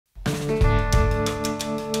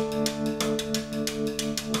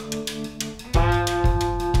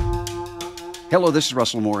Hello, this is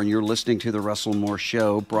Russell Moore, and you're listening to The Russell Moore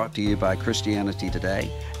Show, brought to you by Christianity Today.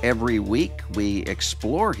 Every week, we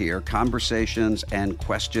explore here conversations and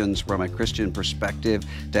questions from a Christian perspective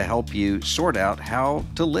to help you sort out how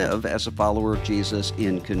to live as a follower of Jesus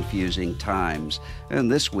in confusing times. And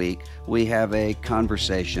this week, we have a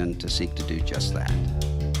conversation to seek to do just that.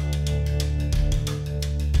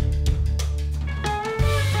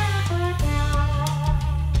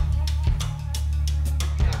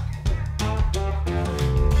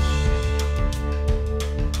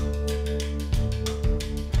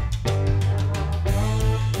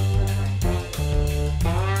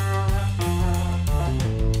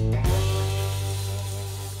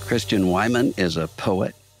 Christian Wiman is a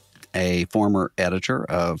poet, a former editor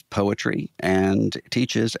of poetry, and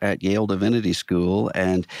teaches at Yale Divinity School.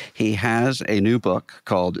 And he has a new book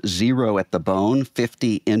called Zero at the Bone,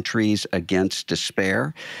 50 Entries Against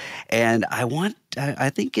Despair. And I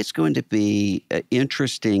think it's going to be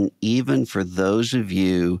interesting even for those of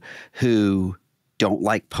you who don't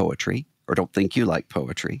like poetry or don't think you like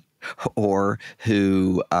poetry, or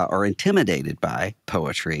who are intimidated by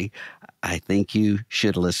poetry. I think you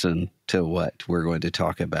should listen to what we're going to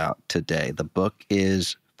talk about today. The book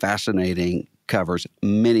is fascinating, covers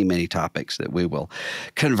many, many topics that we will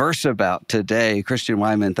converse about today. Christian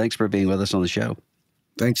Wiman, thanks for being with us on the show.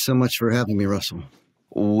 Thanks so much for having me, Russell.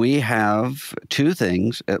 We have two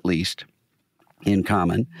things, at least, in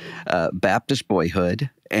common: Baptist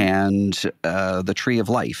boyhood and The Tree of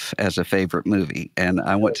Life as a favorite movie. And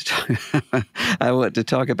I want to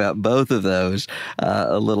talk about both of those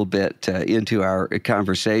a little bit into our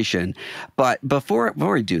conversation. But before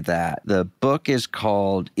we do that, the book is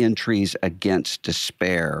called Entries Against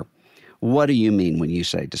Despair. What do you mean when you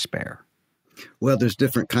say despair? Well, there's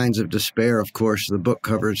different kinds of despair, of course. The book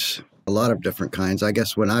covers a lot of different kinds. I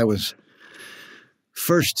guess when I was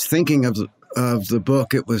first thinking of the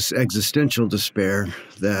book, it was existential despair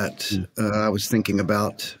that I was thinking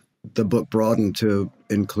about. The book broadened to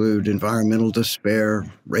include environmental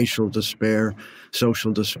despair, racial despair,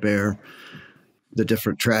 social despair, the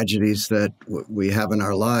different tragedies that we have in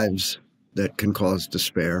our lives that can cause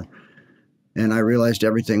despair. And I realized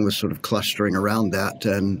everything was sort of clustering around that,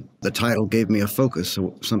 and the title gave me a focus,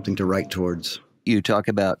 something to write towards. You talk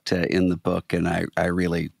about in the book, and I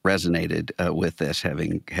really resonated with this,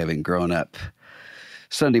 having grown up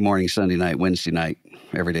Sunday morning, Sunday night, Wednesday night,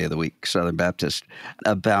 every day of the week, Southern Baptist,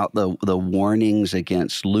 about the warnings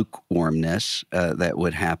against lukewarmness that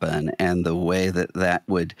would happen and the way that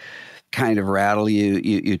would kind of rattle you.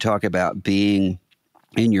 You talk about being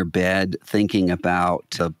in your bed thinking about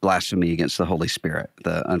the blasphemy against the Holy Spirit,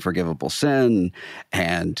 the unforgivable sin,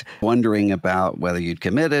 and wondering about whether you'd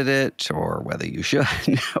committed it or whether you should.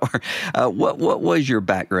 Or what was your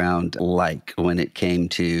background like when it came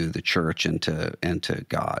to the church and to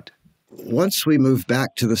God? Once we moved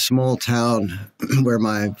back to the small town where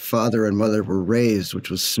my father and mother were raised, which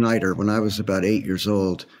was Snyder, when I was about 8 years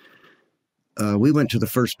old, we went to the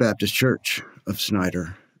First Baptist Church of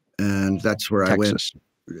Snyder. And that's where Texas.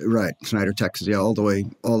 I went. Right, Snyder, Texas. Yeah, all the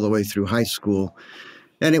way through high school.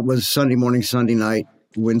 And it was Sunday morning, Sunday night,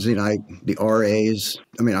 Wednesday night, the RAs.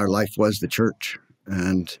 I mean, our life was the church.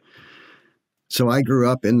 And so I grew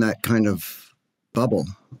up in that kind of bubble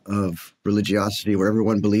of religiosity where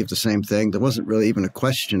everyone believed the same thing. There wasn't really even a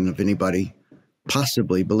question of anybody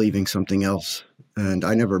possibly believing something else. And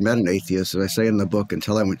I never met an atheist, as I say in the book,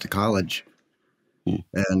 until I went to college.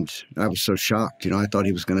 And I was so shocked, I thought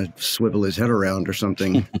he was going to swivel his head around or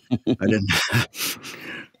something. I didn't.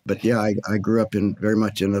 But yeah, I grew up very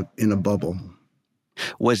much in a bubble.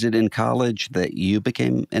 Was it in college that you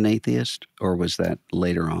became an atheist, or was that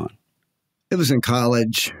later on? It was in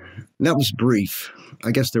college. That was brief.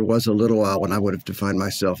 I guess there was a little while when I would have defined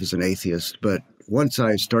myself as an atheist. But once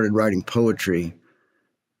I started writing poetry,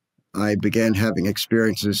 I began having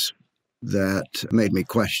experiences that made me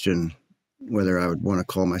question whether I would want to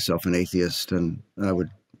call myself an atheist. And I would,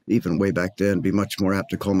 even way back then, be much more apt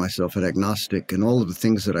to call myself an agnostic. And all of the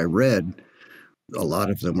things that I read, a lot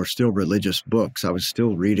of them were still religious books. I was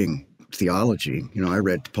still reading theology. I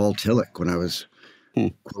read Paul Tillich when I was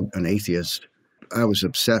quote, an atheist. I was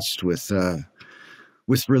obsessed with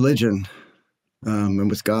religion and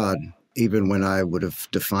with God, even when I would have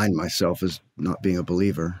defined myself as not being a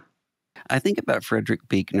believer. I think about Frederick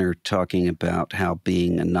Buechner talking about how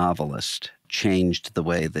being a novelist changed the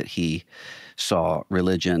way that he saw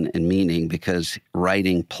religion and meaning, because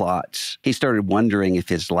writing plots, he started wondering if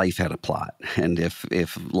his life had a plot and if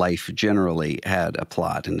life generally had a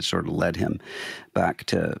plot, and it sort of led him back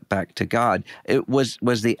to God. It was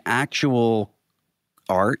the actual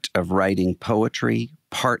art of writing poetry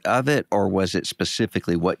part of it, or was it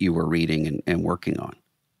specifically what you were reading and working on?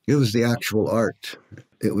 It was the actual art.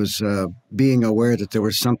 It was being aware that there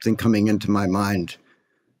was something coming into my mind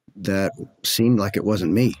that seemed like it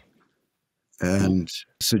wasn't me, and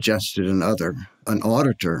suggested an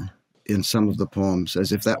auditor in some of the poems,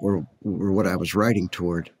 as if that were what I was writing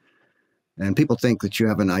toward. And people think that you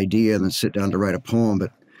have an idea and then sit down to write a poem,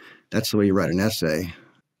 but that's the way you write an essay.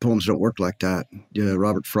 Poems don't work like that.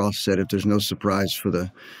 Robert Frost said, if there's no surprise for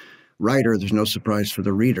the writer, there's no surprise for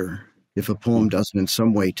the reader. If a poem doesn't in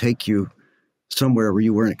some way take you somewhere where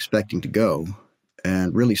you weren't expecting to go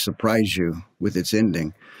and really surprise you with its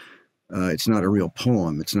ending, it's not a real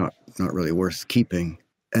poem. It's not really worth keeping.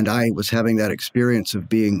 And I was having that experience of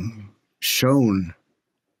being shown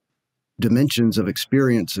dimensions of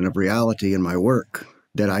experience and of reality in my work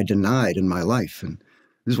that I denied in my life. And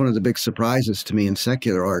this is one of the big surprises to me in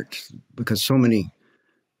secular art, because so many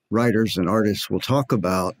writers and artists will talk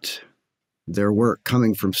about their work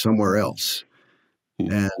coming from somewhere else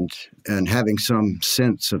and having some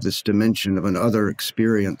sense of this dimension of another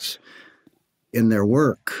experience in their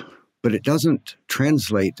work, but it doesn't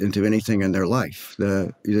translate into anything in their life.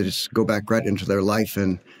 They just go back right into their life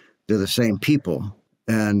and they're the same people.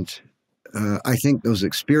 And I think those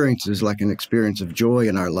experiences, like an experience of joy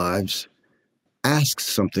in our lives, asks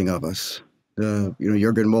something of us.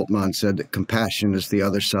 Jürgen Moltmann said that compassion is the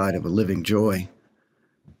other side of a living joy.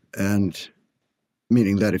 And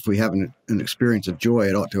meaning that if we have an experience of joy,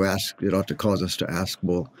 it ought to cause us to ask,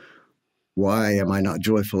 well, why am I not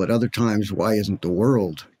joyful at other times? Why isn't the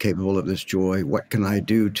world capable of this joy? What can I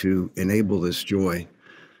do to enable this joy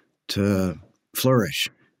to flourish?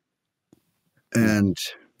 And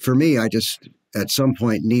for me, I just at some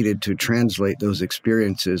point needed to translate those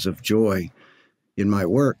experiences of joy in my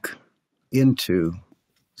work into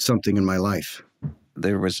something in my life.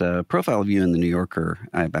 There was a profile of you in the New Yorker,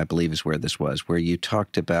 I believe is where this was, where you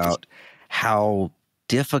talked about how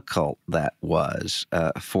difficult that was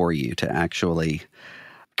for you to actually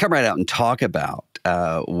come right out and talk about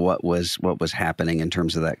what was happening in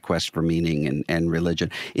terms of that quest for meaning and religion.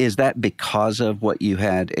 Is that because of what you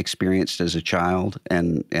had experienced as a child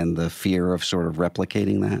and the fear of sort of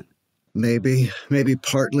replicating that? Maybe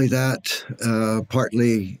partly that.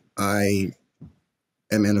 Partly I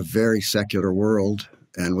am in a very secular world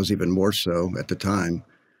and was even more so at the time.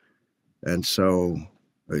 And so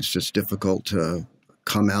it's just difficult to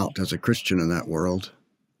come out as a Christian in that world.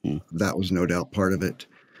 That was no doubt part of it.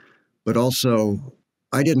 But also,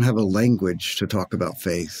 I didn't have a language to talk about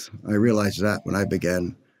faith. I realized that when I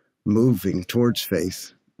began moving towards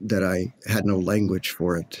faith, that I had no language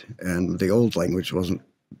for it. And the old language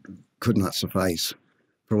could not suffice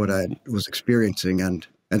for what I was experiencing.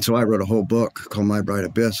 And so I wrote a whole book called My Bright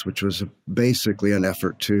Abyss, which was basically an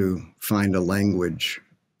effort to find a language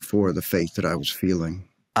for the faith that I was feeling.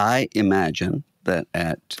 I imagine that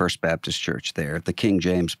at First Baptist Church there, the King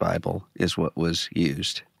James Bible is what was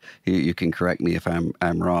used. You can correct me if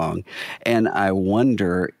I'm wrong. And I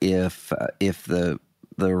wonder if the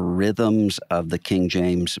rhythms of the King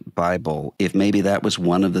James Bible, if maybe that was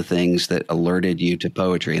one of the things that alerted you to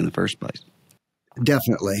poetry in the first place.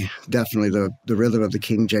 Definitely. The rhythm of the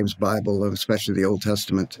King James Bible, especially the Old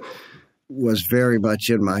Testament, was very much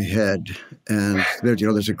in my head. And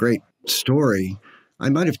there's a great story. I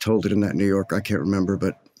might have told it in that New York, I can't remember,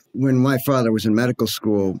 but when my father was in medical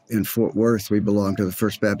school in Fort Worth, we belonged to the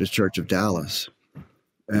First Baptist Church of Dallas.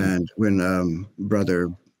 And when Brother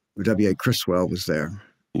W.A. Criswell was there.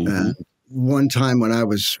 And one time when I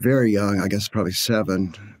was very young, I guess probably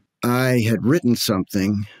 7, I had written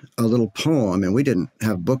something, a little poem, and we didn't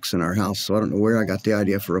have books in our house, so I don't know where I got the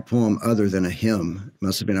idea for a poem other than a hymn. It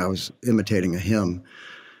must have been I was imitating a hymn.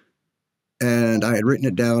 And I had written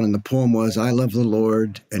it down, and the poem was, I love the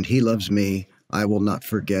Lord, and he loves me. I will not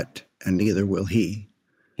forget, and neither will he.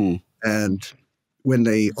 And when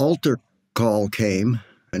the altar call came,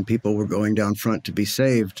 and people were going down front to be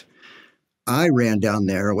saved, I ran down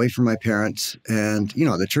there away from my parents, and,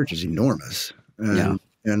 the church is enormous.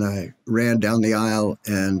 And I ran down the aisle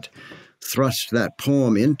and thrust that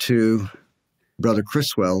poem into Brother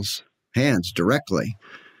Criswell's hands directly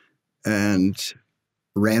and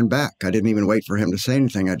ran back. I didn't even wait for him to say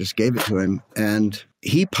anything. I just gave it to him. And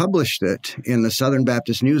he published it in the Southern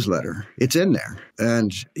Baptist Newsletter. It's in there.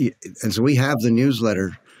 And so we have the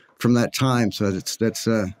newsletter from that time. So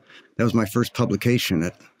that was my first publication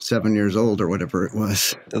at 7 years old or whatever it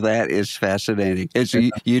was. That is fascinating.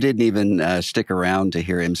 You didn't even stick around to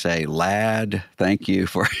hear him say, "Lad, thank you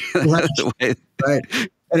for the way." Right.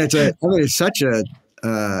 And it's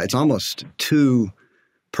almost too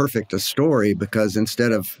perfect a story, because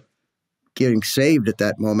instead of getting saved at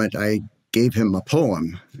that moment, I gave him a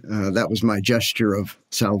poem. That was my gesture of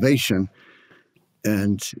salvation.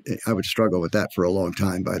 And I would struggle with that for a long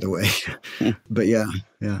time, by the way. But yeah,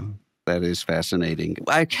 yeah. That is fascinating.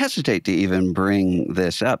 I hesitate to even bring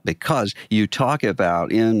this up because you talk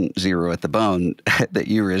about in Zero at the Bone that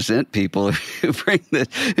you resent people who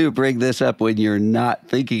bring this up when you're not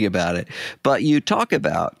thinking about it. But you talk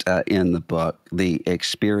about in the book the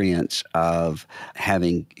experience of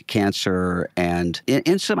having cancer, and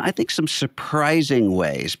in some, I think, some surprising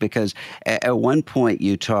ways, because at one point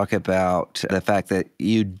you talk about the fact that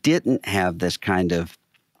you didn't have this kind of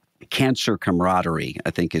cancer camaraderie,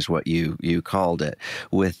 I think is what you called it,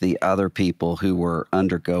 with the other people who were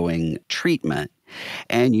undergoing treatment.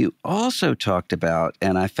 And you also talked about,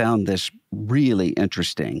 and I found this really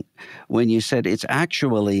interesting, when you said it's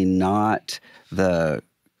actually not the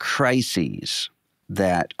crises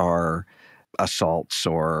that are assaults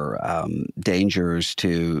or dangers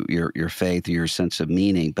to your faith or your sense of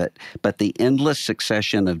meaning, but the endless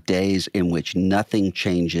succession of days in which nothing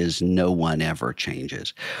changes, no one ever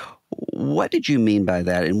changes. What did you mean by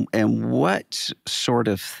that, and what sort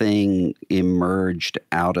of thing emerged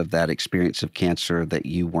out of that experience of cancer that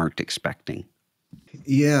you weren't expecting?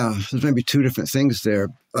 Yeah, there's maybe two different things there.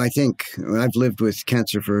 I think I've lived with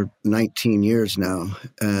cancer for 19 years now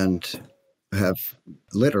and have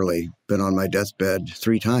literally been on my deathbed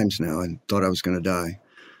 3 times now and thought I was going to die.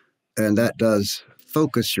 And that does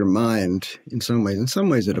focus your mind in some ways. In some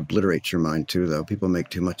ways, it obliterates your mind too, though. People make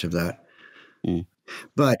too much of that. Mm.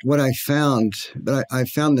 But what I found, I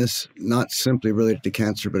found this not simply related to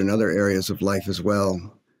cancer, but in other areas of life as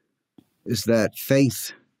well, is that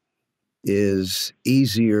faith is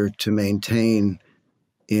easier to maintain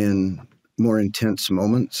in more intense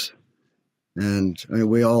moments. And I mean,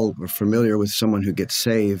 we all are familiar with someone who gets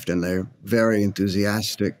saved and they're very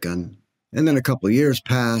enthusiastic, and then a couple of years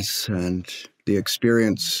pass and the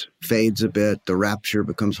experience fades a bit. The rapture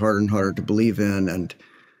becomes harder and harder to believe in, and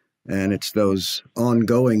it's those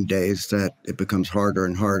ongoing days that it becomes harder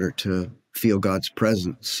and harder to feel God's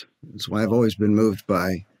presence. That's why I've always been moved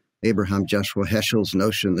by Abraham Joshua Heschel's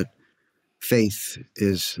notion that faith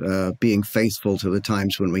is being faithful to the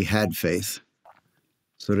times when we had faith.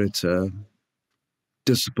 So that it's a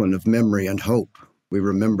discipline of memory and hope. We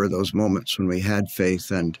remember those moments when we had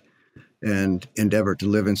faith and endeavor to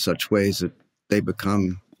live in such ways that they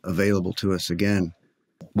become available to us again.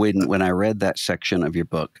 When I read that section of your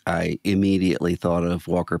book, I immediately thought of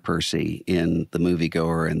Walker Percy in The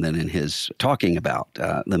Moviegoer, and then in his talking about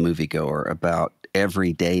The Moviegoer, about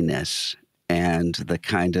everydayness and the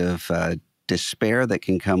kind of despair that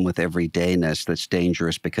can come with everydayness that's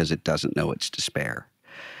dangerous because it doesn't know it's despair.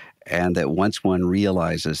 And that once one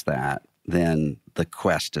realizes that, then the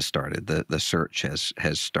quest has started, the search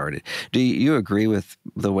has started. Do you agree with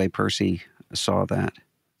the way Percy saw that?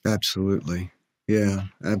 Absolutely. Yeah,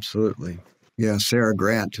 absolutely. Yeah, Sarah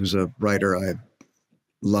Grant, who's a writer I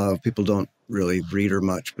love. People don't really read her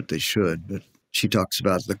much, but they should. But she talks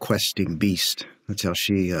about the questing beast. That's how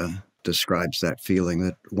she describes that feeling,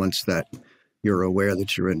 that once that you're aware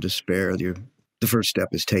that you're in despair, the first step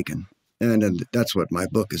is taken. And that's what my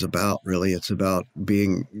book is about, really. It's about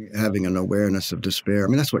having an awareness of despair. I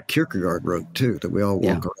mean, that's what Kierkegaard wrote, too, that we all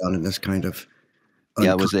walk around in this kind of...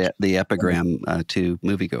 Yeah, it was the epigram to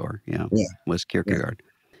Moviegoer, was Kierkegaard.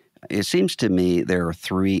 Yeah. It seems to me there are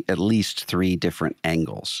at least three different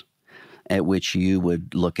angles at which you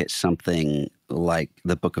would look at something like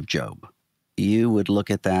the Book of Job. You would look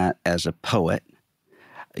at that as a poet.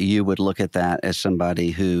 You would look at that as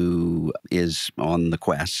somebody who is on the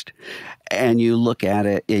quest. And you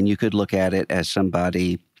could look at it as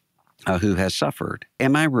somebody who has suffered.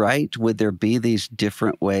 Am I right? Would there be these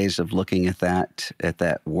different ways of looking at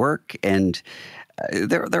that work? And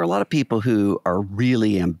there are a lot of people who are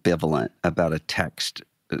really ambivalent about a text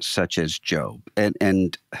such as Job.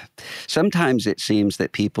 And sometimes it seems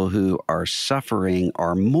that people who are suffering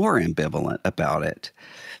are more ambivalent about it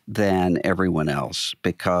than everyone else,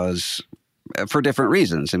 because for different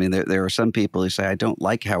reasons. I mean, there are some people who say, I don't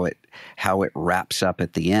like how it wraps up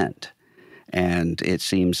at the end. And it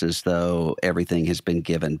seems as though everything has been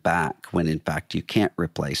given back, when in fact you can't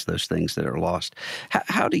replace those things that are lost.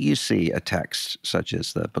 How do you see a text such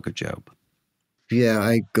as the Book of Job? Yeah,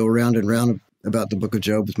 I go round and round about the Book of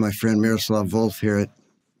Job with my friend Miroslav Volf here at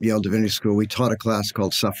Yale Divinity School. We taught a class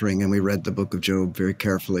called Suffering, and we read the Book of Job very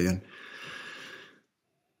carefully and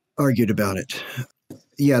argued about it.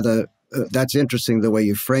 Yeah, that's interesting the way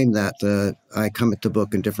you frame that. I come at the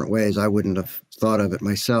book in different ways. I wouldn't have thought of it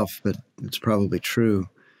myself, but it's probably true.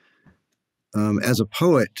 As a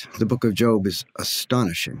poet, the Book of Job is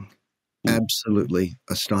astonishing. Hmm. absolutely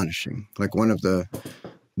astonishing, like one of the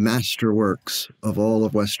masterworks of all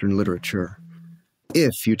of Western literature,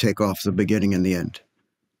 if you take off the beginning and the end,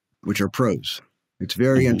 which are prose. It's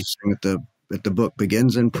very Hmm. interesting that the book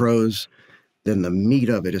begins in prose, then the meat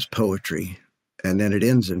of it is poetry, and then it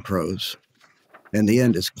ends in prose. And the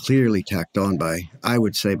end is clearly tacked on by, I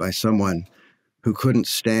would say, by someone who couldn't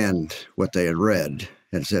stand what they had read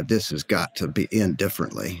and said, this has got to be end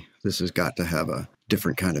differently. This has got to have a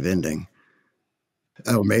different kind of ending.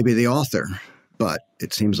 Oh, maybe the author, but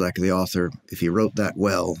it seems like the author, if he wrote that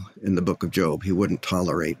well in the book of Job, he wouldn't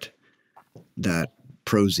tolerate that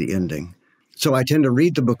prosy ending. So I tend to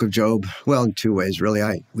read the book of Job, well, in two ways, really.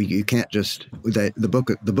 You can't just,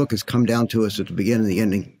 the book has come down to us at the beginning and the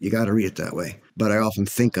ending. You got to read it that way. But I often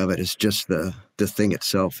think of it as just the thing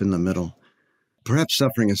itself in the middle. Perhaps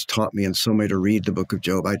suffering has taught me in some way to read the book of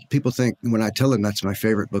Job. People think when I tell them that's my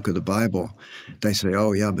favorite book of the Bible, they say,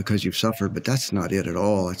 oh, yeah, because you've suffered. But that's not it at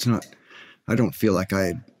all. It's not, I don't feel like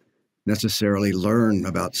I necessarily learn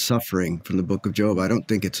about suffering from the book of Job. I don't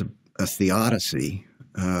think it's a theodicy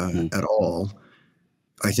at all.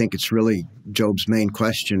 I think it's really Job's main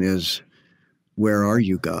question is, where are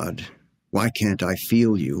you, God? Why can't I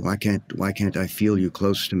feel you? Why can't I feel you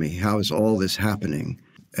close to me? How is all this happening?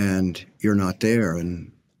 And you're not there.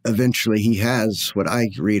 And eventually he has what I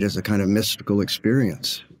read as a kind of mystical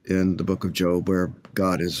experience in the book of Job, where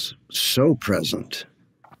God is so present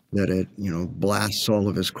that it, blasts all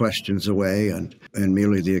of his questions away, and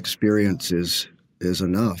merely the experience is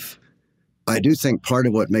enough. I do think part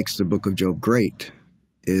of what makes the book of Job great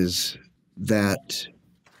is that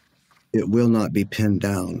it will not be pinned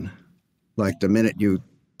down. Like the minute you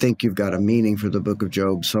think you've got a meaning for the book of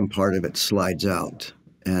Job, some part of it slides out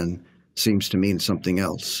and seems to mean something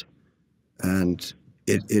else. And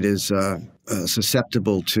it is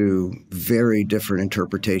susceptible to very different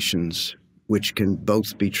interpretations, which can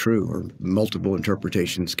both be true, or multiple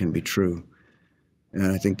interpretations can be true.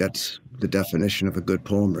 And I think that's the definition of a good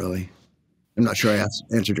poem, really. I'm not sure I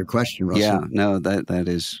answered your question, Yeah, Russell. no, that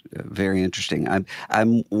is very interesting.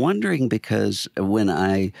 I'm wondering because when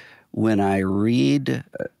I read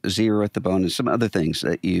Zero at the Bone and some other things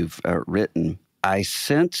that you've written, I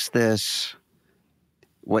sense this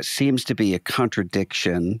what seems to be a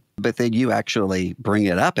contradiction, but then you actually bring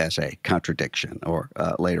it up as a contradiction, or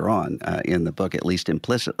later on in the book, at least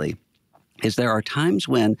implicitly. Is there are times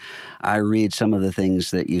when I read some of the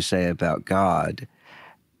things that you say about God,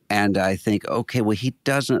 and I think, okay, well, he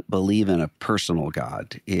doesn't believe in a personal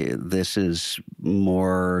God. This is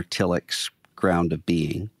more Tillich's ground of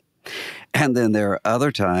being. And then there are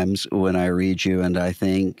other times when I read you and I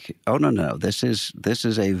think, oh, no, this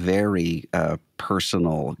is a very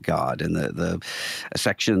personal God. And the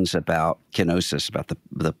sections about kenosis, about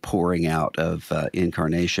the pouring out of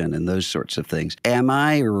incarnation and those sorts of things. Am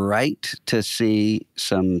I right to see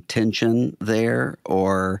some tension there,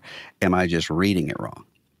 or am I just reading it wrong?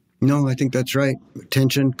 No, I think that's right.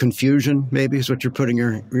 Tension, confusion, maybe is what you're putting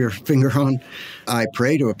your finger on. I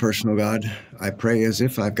pray to a personal God. I pray as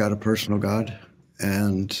if I've got a personal God.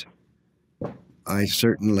 And I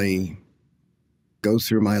certainly go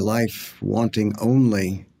through my life wanting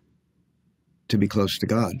only to be close to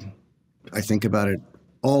God. I think about it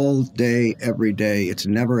all day, every day. It's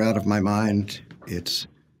never out of my mind. It's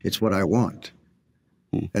what I want.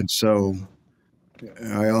 And so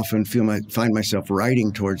I often find myself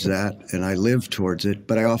writing towards that, and I live towards it.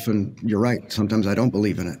 But you're right, sometimes I don't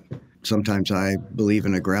believe in it. Sometimes I believe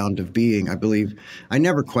in a ground of being. I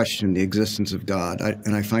never question the existence of God. I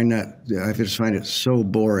just find it so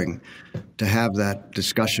boring to have that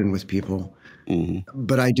discussion with people. Mm-hmm.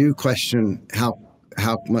 But I do question how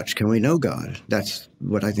much can we know God? That's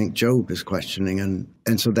what I think Job is questioning.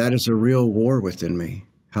 And so that is a real war within me.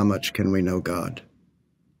 How much can we know God?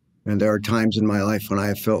 And there are times in my life when I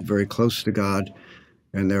have felt very close to God,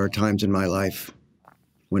 and there are times in my life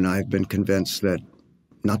when I've been convinced that,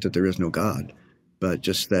 not that there is no God, but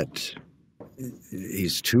just that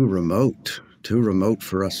he's too remote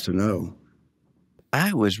for us to know.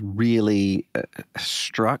 I was really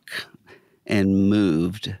struck and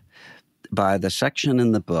moved by the section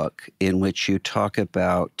in the book in which you talk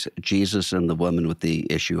about Jesus and the woman with the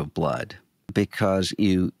issue of blood, because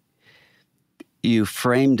you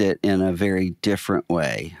framed it in a very different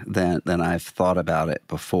way than I've thought about it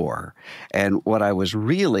before. And what I was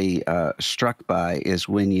really struck by is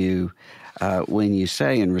when you when you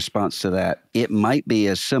say in response to that, it might be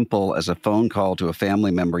as simple as a phone call to a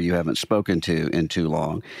family member you haven't spoken to in too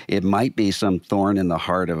long. It might be some thorn in the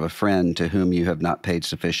heart of a friend to whom you have not paid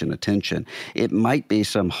sufficient attention. It might be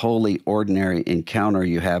some wholly ordinary encounter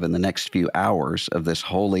you have in the next few hours of this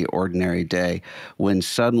wholly ordinary day when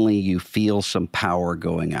suddenly you feel some power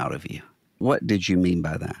going out of you. What did you mean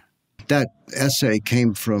by that? That essay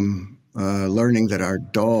came from learning that our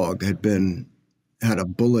dog had a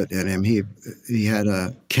bullet in him. He had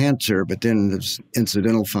a cancer, but then this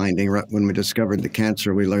incidental finding, right when we discovered the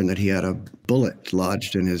cancer, we learned that he had a bullet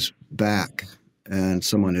lodged in his back, and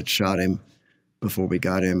someone had shot him before we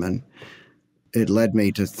got him. And it led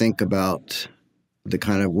me to think about the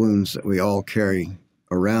kind of wounds that we all carry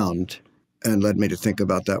around, and led me to think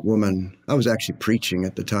about that woman. I was actually preaching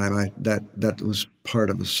at the time. That was part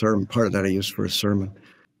of the sermon. Part of that I used for a sermon.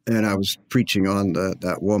 And I was preaching on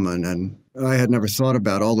that woman, and I had never thought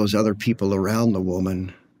about all those other people around the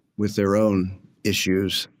woman with their own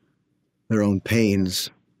issues, their own pains.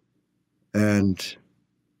 And,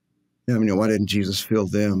 why didn't Jesus feel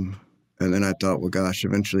them? And then I thought, well, gosh,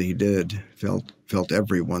 eventually he did, felt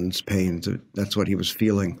everyone's pains. That's what he was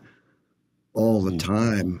feeling all the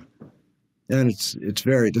time. And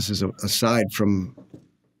this is aside from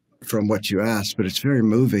what you asked, but it's very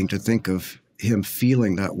moving to think of him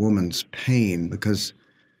feeling that woman's pain, because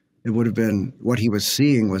it would have been, what he was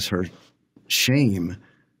seeing was her shame.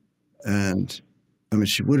 And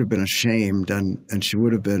she would have been ashamed, and she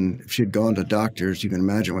would have been, if she had gone to doctors, you can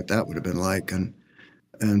imagine what that would have been like.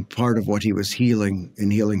 And part of what he was healing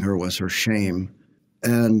her was her shame.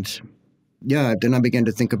 And then I began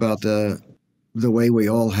to think about the way we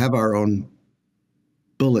all have our own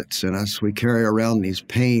bullets in us. We carry around these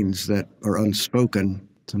pains that are unspoken,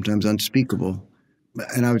 sometimes unspeakable.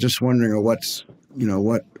 And I was just wondering, what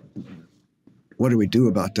do we do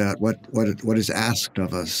about that? What is asked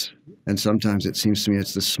of us? And sometimes it seems to me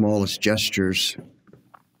it's the smallest gestures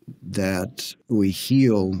that we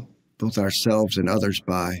heal both ourselves and others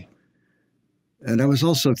by. And I was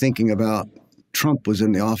also thinking about, Trump was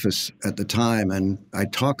in the office at the time, and I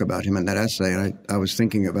talk about him in that essay, and I was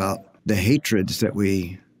thinking about the hatreds that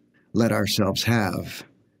we let ourselves have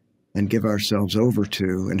and give ourselves over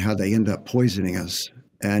to, and how they end up poisoning us.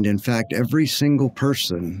 And in fact, every single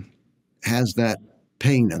person has that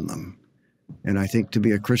pain in them. And I think to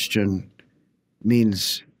be a Christian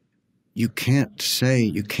means you can't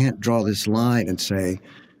draw this line and say,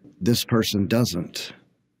 this person doesn't.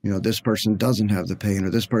 This person doesn't have the pain, or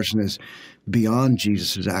this person is beyond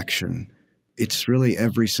Jesus' action. It's really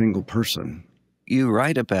every single person. You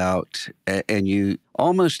write about, and you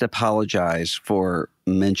almost apologize for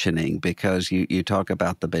mentioning, because you talk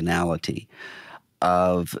about the banality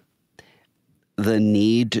of the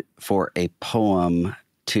need for a poem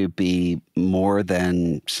to be more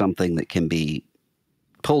than something that can be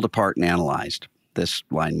pulled apart and analyzed. This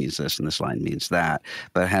line means this and this line means that,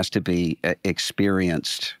 but it has to be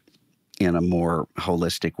experienced in a more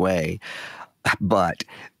holistic way. But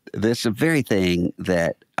this very thing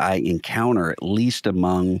that I encounter, at least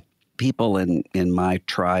among people in my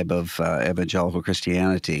tribe of evangelical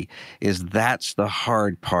Christianity, is that's the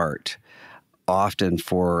hard part often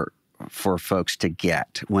for folks to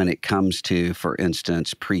get when it comes to, for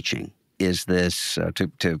instance, preaching. Is this,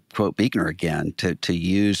 to quote Buechner again, to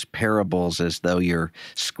use parables as though you're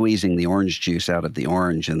squeezing the orange juice out of the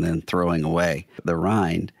orange and then throwing away the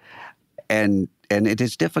rind. And it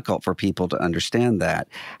is difficult for people to understand that.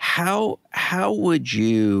 How would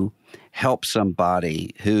you help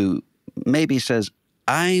somebody who maybe says,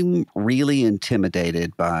 I'm really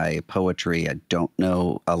intimidated by poetry, I don't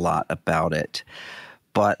know a lot about it,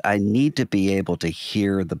 but I need to be able to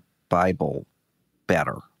hear the Bible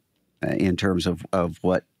better in terms of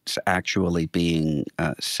what's actually being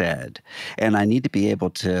said. And I need to be able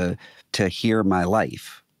to hear my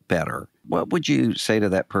life better. What would you say to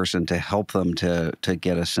that person to help them to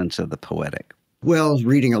get a sense of the poetic? Well,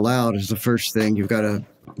 reading aloud is the first thing.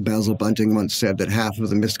 Basil Bunting once said that half of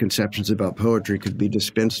the misconceptions about poetry could be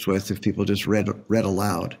dispensed with if people just read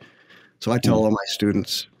aloud. So I tell all my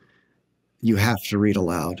students, you have to read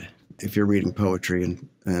aloud if you're reading poetry.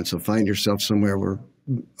 And so find yourself somewhere where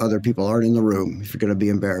other people aren't in the room if you're going to be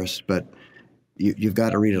embarrassed, but you've got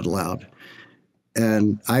to read it aloud.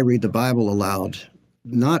 And I read the Bible aloud,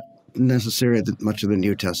 not necessarily much of the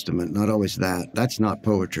New Testament, not always that. That's not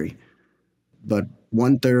poetry. But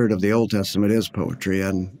 1/3 of the Old Testament is poetry,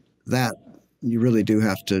 and that you really do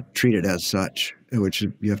have to treat it as such, which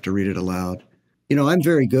you have to read it aloud. I'm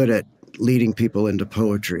very good at leading people into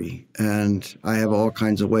poetry. And I have all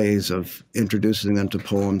kinds of ways of introducing them to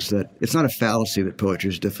poems that it's not a fallacy that poetry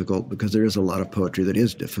is difficult, because there is a lot of poetry that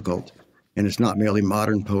is difficult. And it's not merely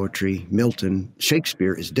modern poetry. Milton,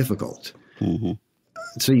 Shakespeare is difficult. Mm-hmm.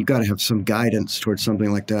 So you've got to have some guidance towards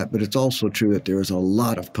something like that. But it's also true that there is a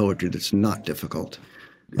lot of poetry that's not difficult.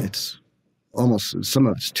 It's almost, some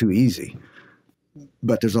of it's too easy.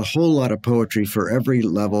 But there's a whole lot of poetry for every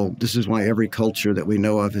level. This is why every culture that we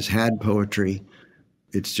know of has had poetry.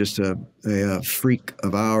 It's just a freak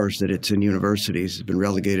of ours that it's in universities. It's been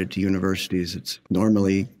relegated to universities. It's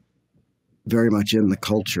normally very much in the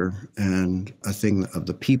culture and a thing of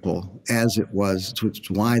the people, as it was. It's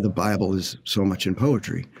why the Bible is so much in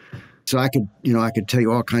poetry. So I could tell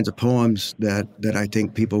you all kinds of poems that I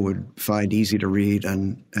think people would find easy to read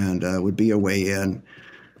and would be a way in.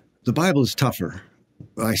 The Bible is tougher.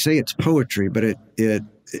 I say it's poetry, but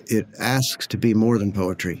it asks to be more than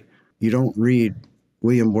poetry. You don't read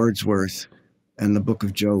William Wordsworth and the Book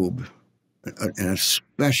of Job, and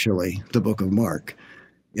especially the Book of Mark,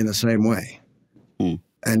 in the same way.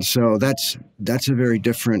 And so that's a very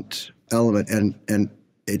different element, and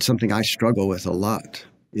it's something I struggle with a lot,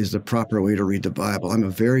 is the proper way to read the Bible. I'm a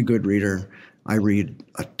very good reader. I read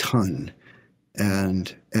a ton,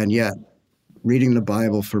 and yet reading the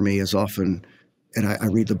Bible for me is often, and I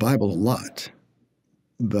read the Bible a lot,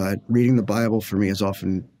 but reading the Bible for me is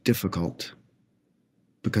often difficult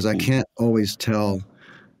because I can't always tell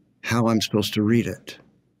how I'm supposed to read it.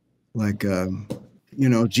 Like,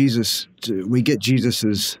 Jesus, we get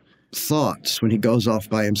Jesus's thoughts when he goes off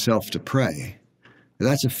by himself to pray.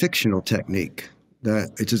 That's a fictional technique.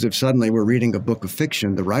 That it's as if suddenly we're reading a book of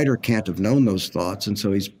fiction. The writer can't have known those thoughts, and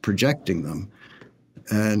so he's projecting them.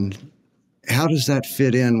 And how does that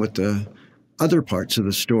fit in with the other parts of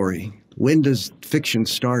the story? When does fiction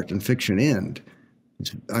start and fiction end?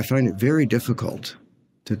 I find it very difficult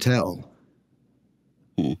to tell.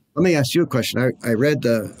 Let me ask you a question. I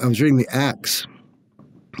was reading the Acts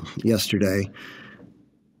yesterday,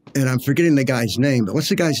 and I'm forgetting the guy's name, but what's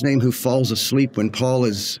the guy's name who falls asleep when Paul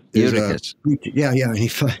is Eutychus. And he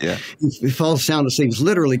falls sound asleep. He's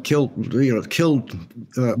literally killed,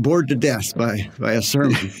 bored to death by a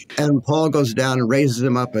sermon. And Paul goes down and raises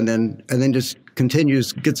him up, and then just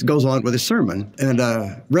continues, goes on with his sermon, and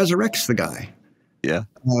resurrects the guy. Yeah.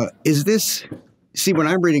 When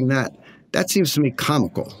I'm reading that seems to me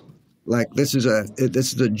comical. Like this is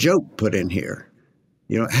a joke put in here.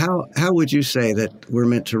 How would you say that we're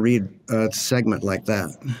meant to read a segment like that?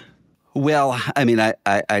 Well, I mean,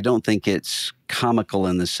 I don't think it's comical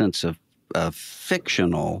in the sense of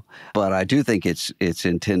fictional, but I do think it's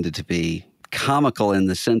intended to be comical in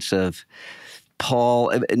the sense of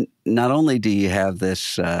Paul. Not only do you have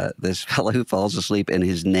this fellow who falls asleep, and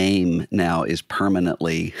his name now is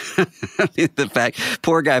permanently the fact.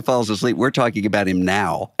 Poor guy falls asleep. We're talking about him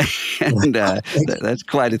now, and that's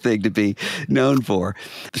quite a thing to be known for.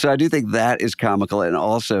 So I do think that is comical, and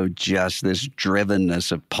also just this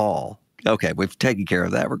drivenness of Paul. Okay, we've taken care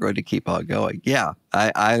of that. We're going to keep on going. Yeah,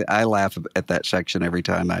 I laugh at that section every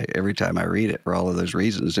time I read it for all of those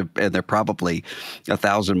reasons, and there are probably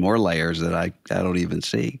 1,000 more layers that I don't even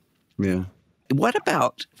see. Yeah. What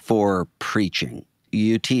about for preaching?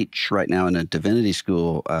 You teach right now in a divinity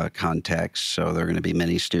school context, so there are going to be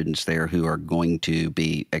many students there who are going to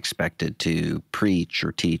be expected to preach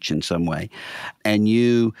or teach in some way, and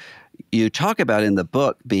you talk about in the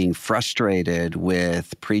book being frustrated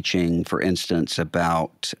with preaching, for instance,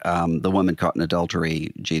 about the woman caught in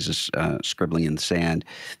adultery, Jesus scribbling in the sand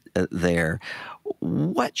there.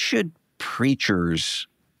 What should preachers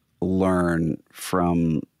learn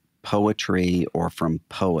from poetry or from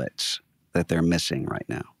poets that they're missing right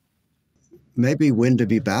now? Maybe when to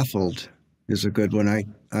be baffled is a good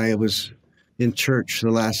one. I was in church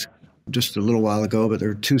just a little while ago, but there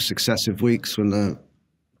were 2 successive weeks when the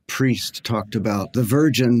priest talked about the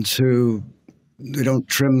virgins who they don't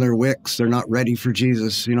trim their wicks, they're not ready for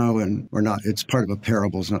Jesus, it's part of a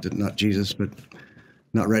parable. It's not Jesus, but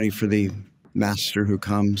not ready for the master who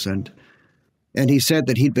comes. And he said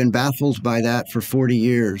that he'd been baffled by that for 40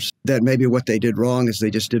 years, that maybe what they did wrong is they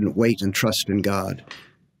just didn't wait and trust in God.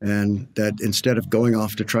 And that instead of going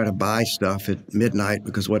off to try to buy stuff at midnight,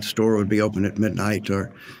 because what store would be open at midnight,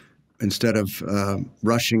 or instead of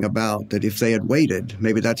rushing about, that if they had waited,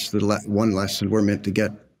 maybe that's the one lesson we're meant to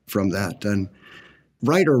get from that. And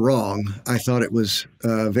right or wrong, I thought it was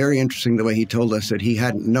very interesting the way he told us that he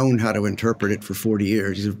hadn't known how to interpret it for 40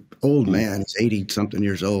 years. He's an old man, he's 80-something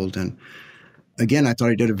years old. And again, I thought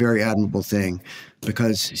he did a very admirable thing,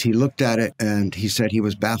 because he looked at it and he said he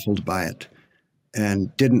was baffled by it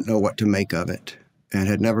and didn't know what to make of it. and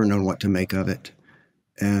had never known what to make of it.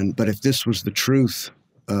 But if this was the truth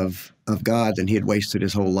of God, then he had wasted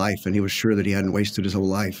his whole life, and he was sure that he hadn't wasted his whole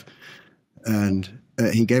life. And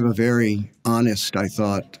he gave a very honest, I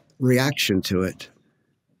thought, reaction to it.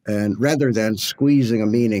 And rather than squeezing a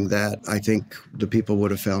meaning that I think the people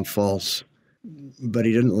would have found false, but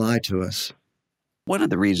he didn't lie to us. One of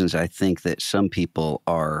the reasons I think that some people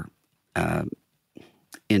are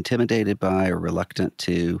intimidated by or reluctant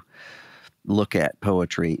to look at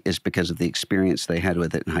poetry is because of the experience they had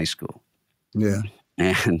with it in high school. Yeah.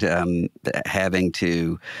 And having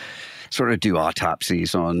to sort of do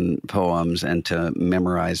autopsies on poems and to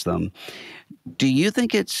memorize them. Do you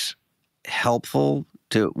think it's helpful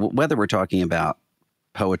to, whether we're talking about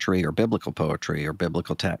poetry or biblical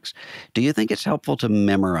text, do you think it's helpful to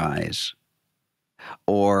memorize?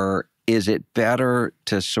 Or is it better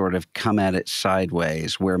to sort of come at it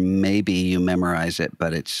sideways where maybe you memorize it,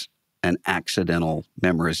 but it's an accidental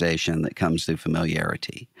memorization that comes through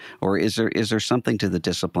familiarity? Or is there something to the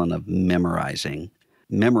discipline of memorizing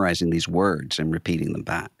these words and repeating them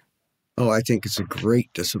back? Oh, I think it's a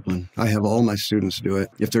great discipline. I have all my students do it.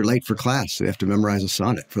 If they're late for class, they have to memorize a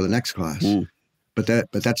sonnet for the next class. But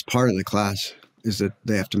that's part of the class, is that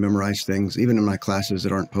they have to memorize things, even in my classes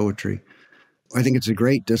that aren't poetry. I think it's a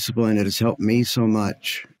great discipline. It has helped me so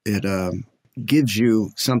much. It gives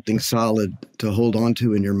you something solid to hold on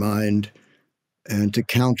to in your mind and to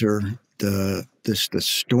counter the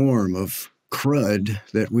storm of crud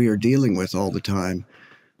that we are dealing with all the time.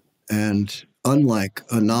 And unlike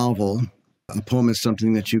a novel, a poem is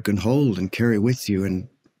something that you can hold and carry with you. And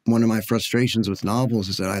one of my frustrations with novels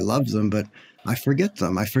is that I love them, but I forget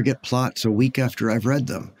them. I forget plots a week after I've read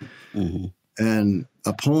them. Mm-hmm. And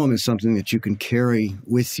a poem is something that you can carry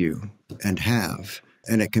with you and have.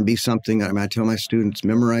 And it can be something, I tell my students,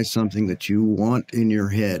 memorize something that you want in your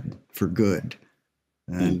head for good.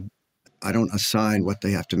 And I don't assign what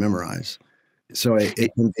they have to memorize. So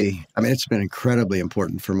it can be, it's been incredibly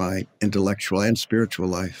important for my intellectual and spiritual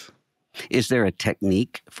life. Is there a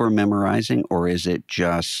technique for memorizing, or is it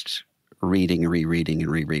just reading, rereading,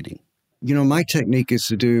 and rereading? My technique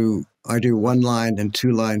is I do one line and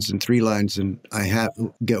two lines and three lines, and I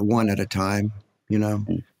get one at a time,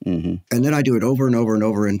 Mm-hmm. And then I do it over and over and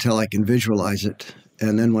over until I can visualize it.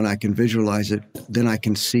 And then when I can visualize it, then I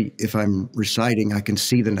can see, if I'm reciting, I can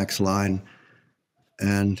see the next line.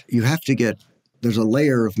 And you have to there's a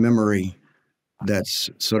layer of memory that's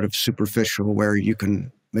sort of superficial where you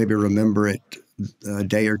can maybe remember it a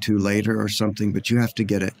day or two later or something, but you have to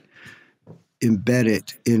embed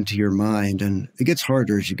it into your mind. And it gets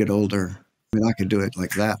harder as you get older. I could do it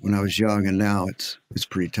like that when I was young, and now it's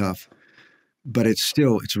pretty tough. But it's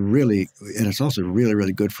really, and it's also really,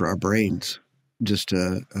 really good for our brains just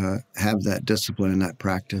to have that discipline and that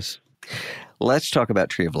practice. Let's talk about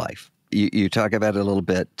Tree of Life. You talk about it a little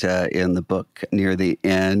bit in the book near the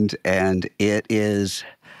end, and it's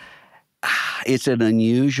an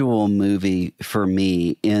unusual movie for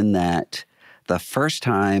me in that the first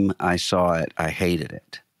time I saw it, I hated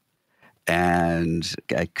it. And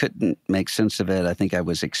I couldn't make sense of it. I think I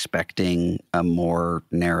was expecting a more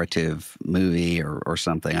narrative movie or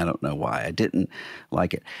something. I don't know why. I didn't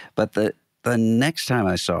like it. But the next time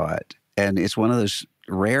I saw it, and it's one of those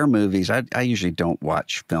rare movies, I usually don't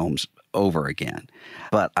watch films over again.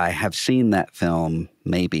 But I have seen that film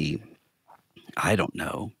maybe, I don't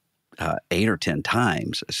know, 8 or 10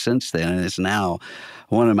 times since then, and it's now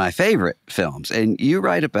one of my favorite films. And you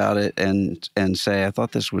write about it and say, I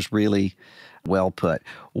thought this was really well put.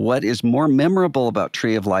 What is more memorable about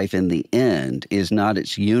Tree of Life in the end is not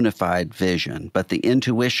its unified vision, but the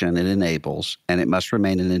intuition it enables, and it must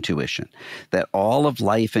remain an intuition, that all of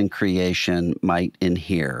life and creation might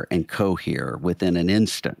inhere and cohere within an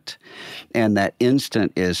instant. And that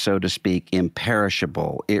instant is, so to speak,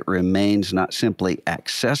 imperishable. It remains not simply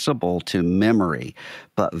accessible to memory,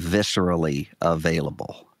 but viscerally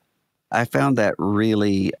available. I found that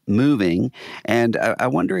really moving, and I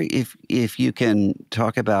wonder if you can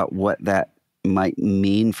talk about what that might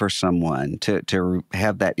mean for someone to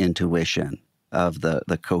have that intuition of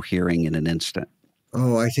the cohering in an instant.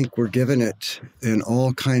 Oh, I think we're given it in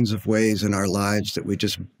all kinds of ways in our lives that we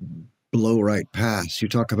just blow right past. You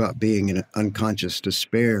talk about being in unconscious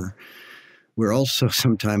despair. We're also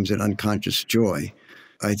sometimes in unconscious joy.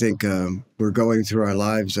 I think we're going through our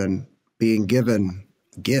lives and being given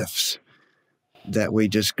gifts that we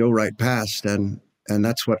just go right past, and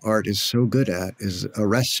that's what art is so good at, is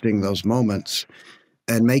arresting those moments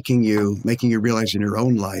and making you realize in your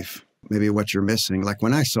own life maybe what you're missing. Like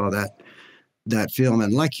when I saw that film,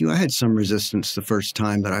 and like you, I had some resistance the first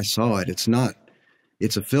time that I saw it.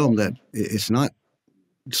 It's a film that it's not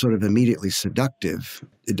sort of immediately seductive.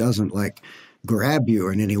 It doesn't like grab you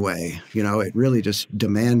in any way. It really just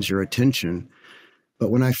demands your attention.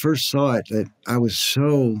 But when I first saw it, I was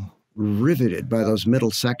so riveted by those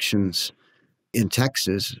middle sections in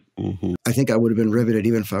Texas. Mm-hmm. I think I would have been riveted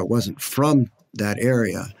even if I wasn't from that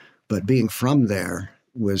area. But being from there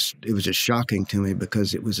was just shocking to me,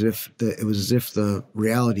 because it was as if the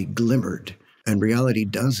reality glimmered, and reality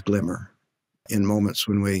does glimmer in moments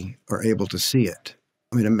when we are able to see it.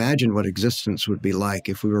 I mean, imagine what existence would be like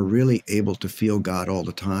if we were really able to feel God all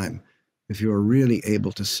the time. If you were really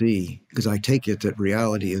able to see, because I take it that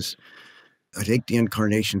I take the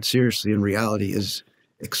incarnation seriously, and reality is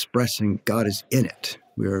expressing God is in it.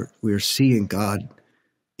 We're seeing God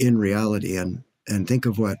in reality, and think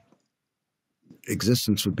of what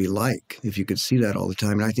existence would be like if you could see that all the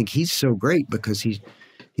time. And I think he's so great because he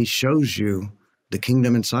shows you the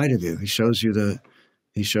kingdom inside of you. He shows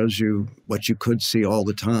you what you could see all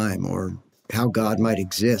the time, or how God might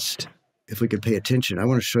exist if we could pay attention. I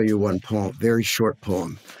want to show you one poem, very short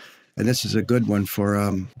poem. And this is a good one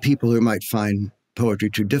for people who might find poetry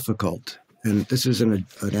too difficult. And this is an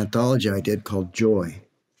anthology I did called Joy.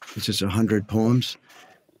 It's just 100 poems,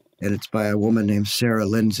 and it's by a woman named Sarah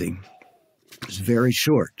Lindsay. It's very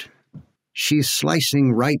short. She's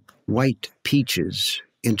slicing ripe white peaches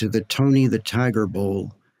into the Tony the Tiger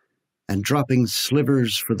bowl and dropping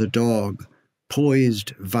slivers for the dog,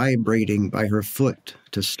 poised, vibrating by her foot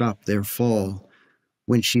to stop their fall,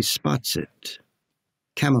 when she spots it,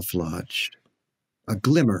 camouflaged, a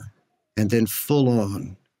glimmer, and then full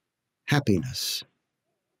on, happiness,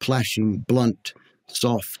 plashing blunt,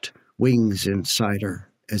 soft wings inside her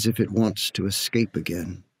as if it wants to escape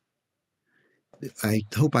again. I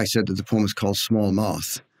hope I said that the poem is called Small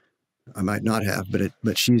Moth. I might not have,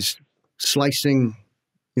 but she's slicing.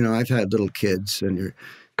 I've had little kids, and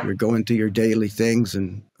you're going through your daily things,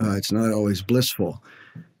 and it's not always blissful.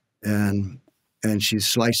 And she's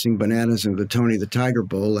slicing bananas into the Tony the Tiger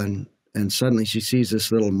bowl, and suddenly she sees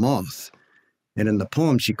this little moth. And in the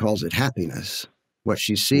poem, she calls it happiness. What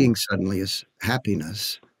she's seeing suddenly is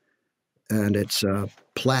happiness. And it's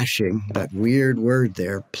plashing, that weird word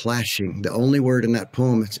there, plashing. The only word in that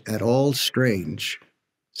poem that's at all strange,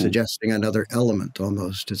 suggesting another element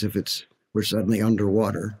almost, as if we're suddenly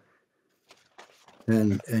underwater.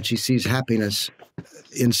 And she sees happiness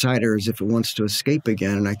inside her as if it wants to escape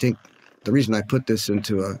again. And I think the reason I put this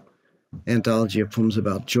into an anthology of poems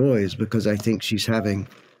about joy is because I think she's having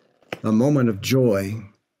a moment of joy,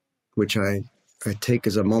 which I take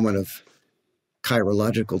as a moment of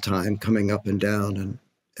chirological time coming up and down,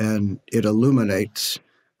 and it illuminates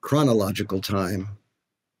chronological time,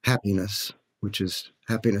 happiness, which is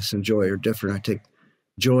happiness and joy are different. I take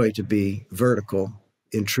joy to be vertical,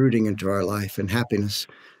 intruding into our life, and happiness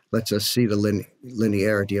lets us see the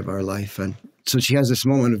linearity of our life. And so she has this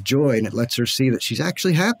moment of joy, and it lets her see that she's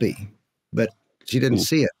actually happy, but she didn't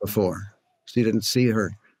see it before. She didn't see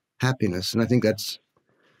her happiness. And I think that's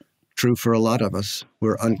true for a lot of us.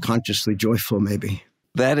 We're unconsciously joyful, maybe.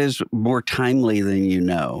 That is more timely than you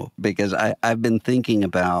know, because I've been thinking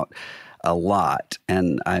about a lot,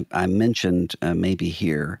 and I mentioned maybe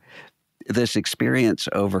here, this experience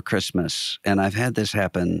over Christmas, and I've had this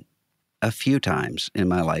happen a few times in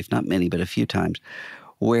my life, not many, but a few times,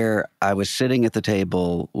 where I was sitting at the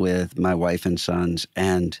table with my wife and sons,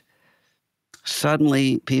 and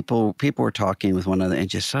suddenly people were talking with one another, and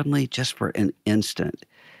just suddenly, just for an instant,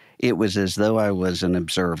 it was as though I was an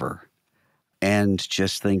observer, and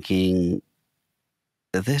just thinking,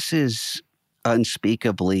 this is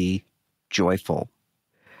unspeakably joyful.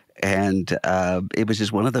 And it was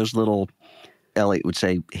just one of those little, Elliot would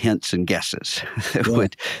say, hints and guesses that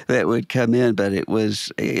would come in. But it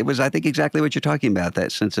was, I think, exactly what you're talking about,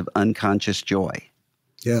 that sense of unconscious joy.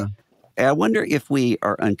 Yeah. And I wonder if we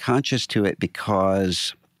are unconscious to it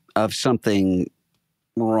because of something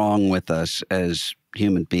wrong with us as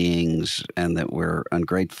human beings and that we're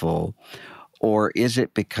ungrateful, or is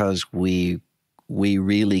it because we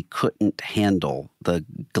really couldn't handle the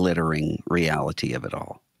glittering reality of it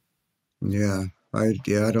all? Yeah. I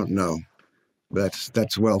don't know.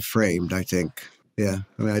 That's well framed, I think. Yeah.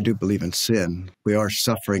 I mean, I do believe in sin. We are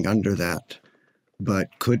suffering under that. But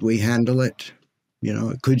could we handle it?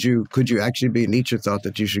 Could you actually be, Nietzsche thought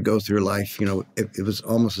that you should go through life, it was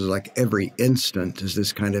almost as like every instant is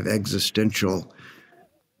this kind of existential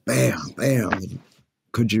bam, bam.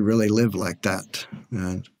 Could you really live like that?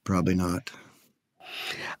 Probably not.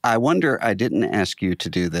 I wonder, I didn't ask you to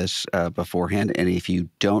do this beforehand, and if you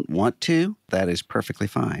don't want to, that is perfectly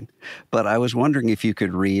fine. But I was wondering if you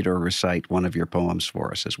could read or recite one of your poems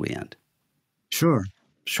for us as we end. Sure.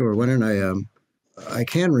 Why don't I I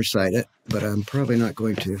can recite it, but I'm probably not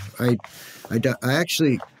going to. I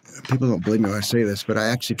actually, people don't believe me when I say this, but I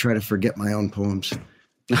actually try to forget my own poems.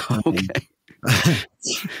 Okay.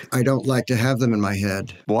 I don't like to have them in my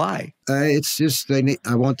head. Why? It's just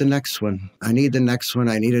I want the next one. I need the next one.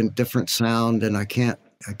 I need a different sound, and I can't.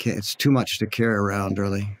 It's too much to carry around,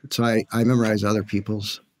 really. So I memorize other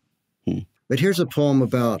people's. But here's a poem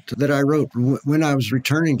that I wrote when I was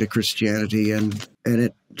returning to Christianity, and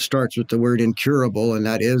it starts with the word incurable, and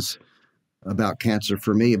that is about cancer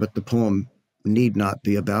for me, but the poem need not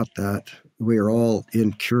be about that. We are all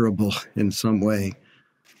incurable in some way,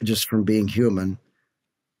 just from being human.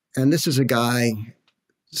 And this is a guy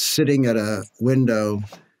sitting at a window,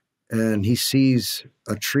 and he sees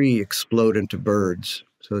a tree explode into birds.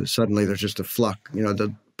 So suddenly there's just a flock.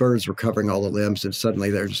 The birds were covering all the limbs, and suddenly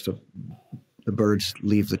the birds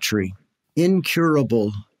leave the tree.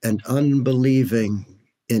 Incurable and unbelieving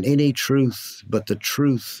in any truth but the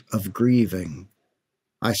truth of grieving,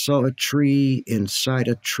 I saw a tree inside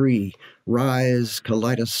a tree rise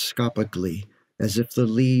kaleidoscopically as if the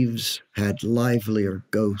leaves had livelier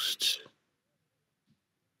ghosts.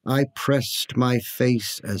 I pressed my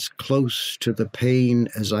face as close to the pain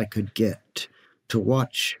as I could get to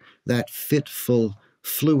watch that fitful,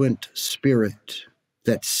 fluent spirit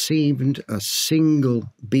that seemed a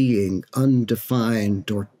single being undefined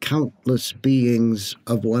or countless beings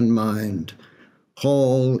of one mind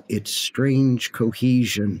haul its strange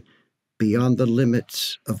cohesion beyond the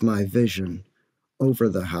limits of my vision over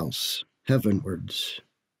the house heavenwards.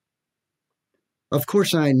 Of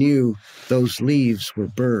course I knew those leaves were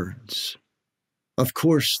birds. Of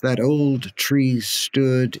course that old tree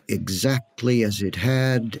stood exactly as it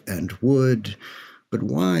had and would, but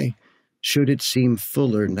why should it seem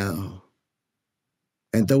fuller now?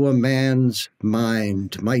 And though a man's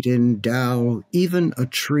mind might endow even a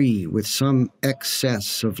tree with some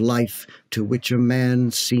excess of life to which a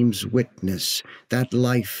man seems witness, that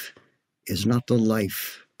life is not the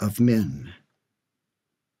life of men.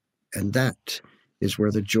 And that is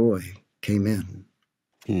where the joy came in.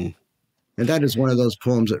 And that is one of those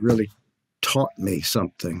poems that really taught me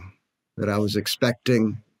something, that I was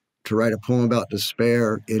expecting to write a poem about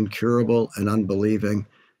despair, incurable and unbelieving,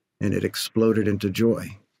 and it exploded into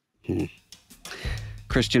joy.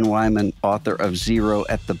 Christian Wiman, author of Zero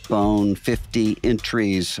at the Bone, 50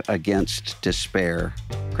 Entries Against Despair.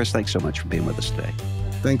 Chris, thanks so much for being with us today.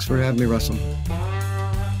 Thanks for having me, Russell.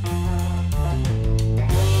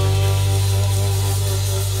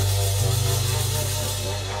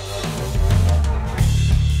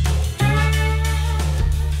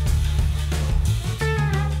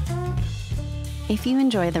 If you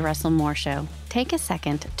enjoy The Russell Moore Show, take a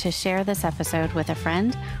second to share this episode with a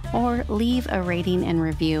friend or leave a rating and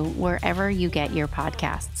review wherever you get your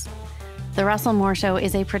podcasts. The Russell Moore Show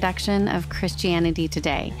is a production of Christianity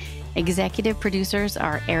Today. Executive producers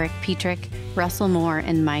are Eric Petrick, Russell Moore,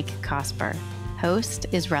 and Mike Cosper. Host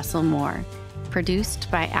is Russell Moore.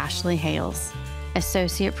 Produced by Ashley Hales.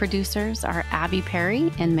 Associate producers are Abby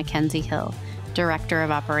Perry and Mackenzie Hill. Director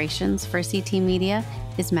of Operations for CT Media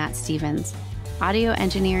is Matt Stevens. Audio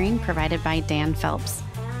engineering provided by Dan Phelps.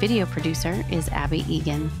 Video producer is Abby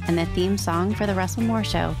Egan. And the theme song for The Russell Moore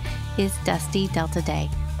Show is Dusty Delta Day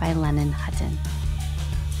by Lennon Hutton.